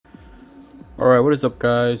Alright, what is up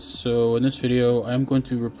guys? So in this video I'm going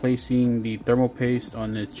to be replacing the thermal paste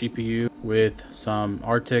on this GPU with some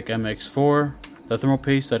Arctic MX-4. The thermal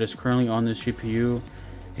paste that is currently on this GPU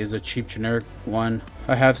is a cheap generic one.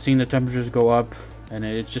 I have seen the temperatures go up and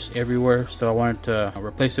it's just everywhere, so I wanted to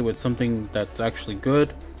replace it with something that's actually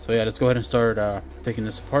good. So yeah, let's go ahead and start taking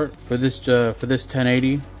this apart. For this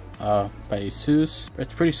 1080 by ASUS,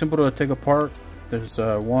 it's pretty simple to take apart. There's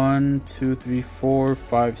 1, 2, 3, 4,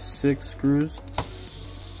 5, 6 screws.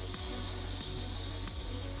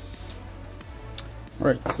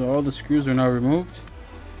 Alright, so all the screws are now removed.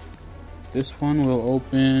 This one will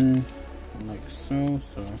open like so.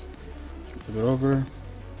 So flip it over,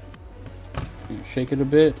 you shake it a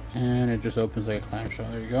bit, and it just opens like a clamshell.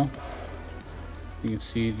 There you go. You can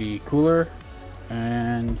see the cooler,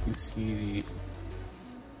 and you can see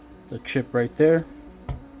the chip right there.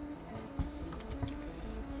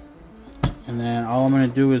 And then all I'm going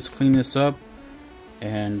to do is clean this up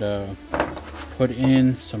and put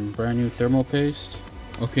in some brand new thermal paste.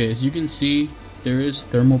 Okay, as you can see, there is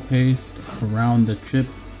thermal paste around the chip,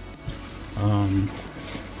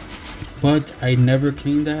 but I never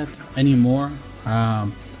cleaned that anymore.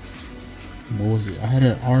 What was it? I had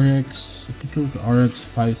an RX, I think it was RX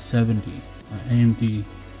 570 AMD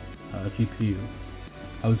GPU.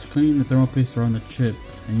 I was cleaning the thermal paste around the chip,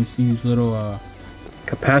 and you see these little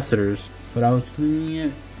capacitors. But I was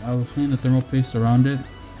cleaning the thermal paste around it.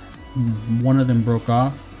 One of them broke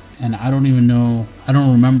off, and I don't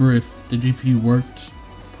remember if the GPU worked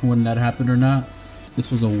when that happened or not.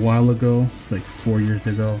 This was a while ago. It's like 4 years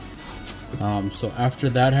ago. So after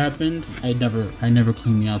that happened, I never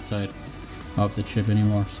cleaned the outside of the chip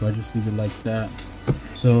anymore. So I just leave it like that.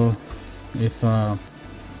 So if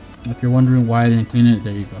you're wondering why I didn't clean it,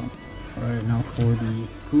 there you go. All right, now for the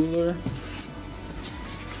cooler.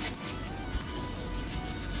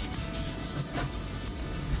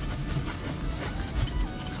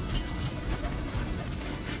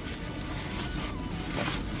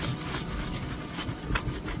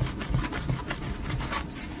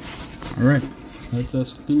 Alright, that's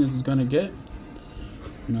as clean as it's gonna get.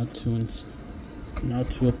 Now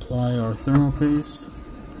to apply our thermal paste.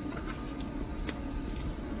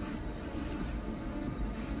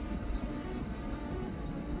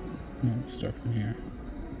 Let's start from here.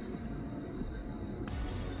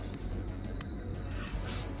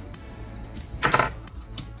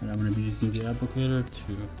 And I'm gonna be using the applicator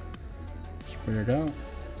to spread it out.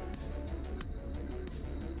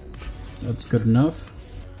 That's good enough.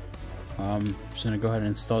 I'm just gonna go ahead and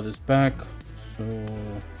install this back. So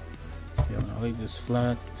yeah, I'm gonna lay this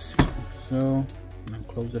flat like so, and then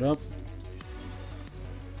close it up.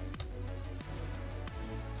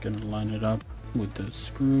 Gonna line it up with the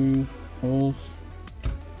screw holes.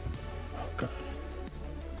 Oh god,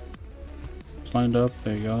 it's lined up.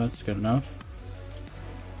 There you go. That's good enough.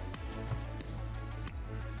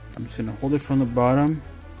 I'm just gonna hold it from the bottom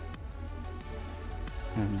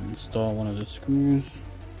and install one of the screws.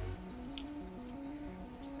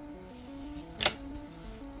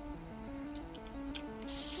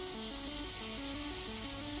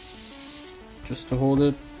 Just to hold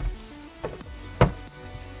it.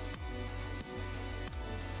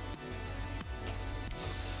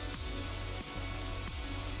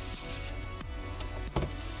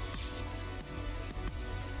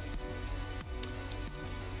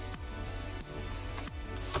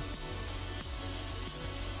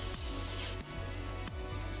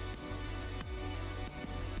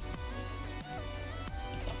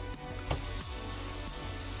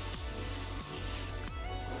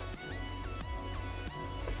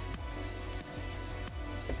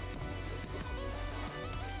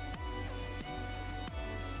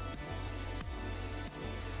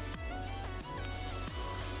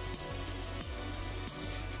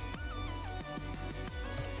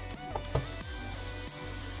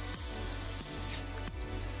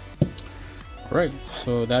 Alright,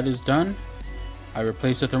 so that is done. I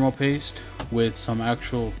replaced the thermal paste with some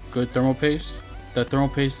actual good thermal paste. The thermal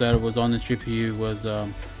paste that was on the GPU was a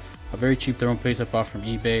very cheap thermal paste I bought from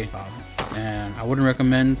eBay, and I wouldn't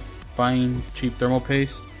recommend buying cheap thermal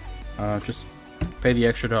paste. Just pay the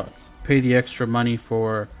extra money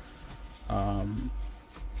for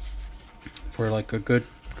like a good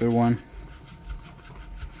one.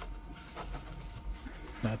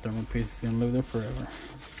 That thermal paste is gonna live there forever.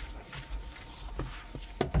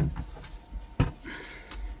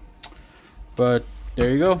 But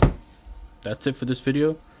there you go. That's it for this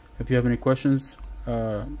video. If you have any questions,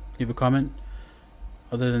 leave a comment.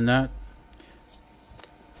 Other than that,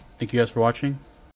 thank you guys for watching.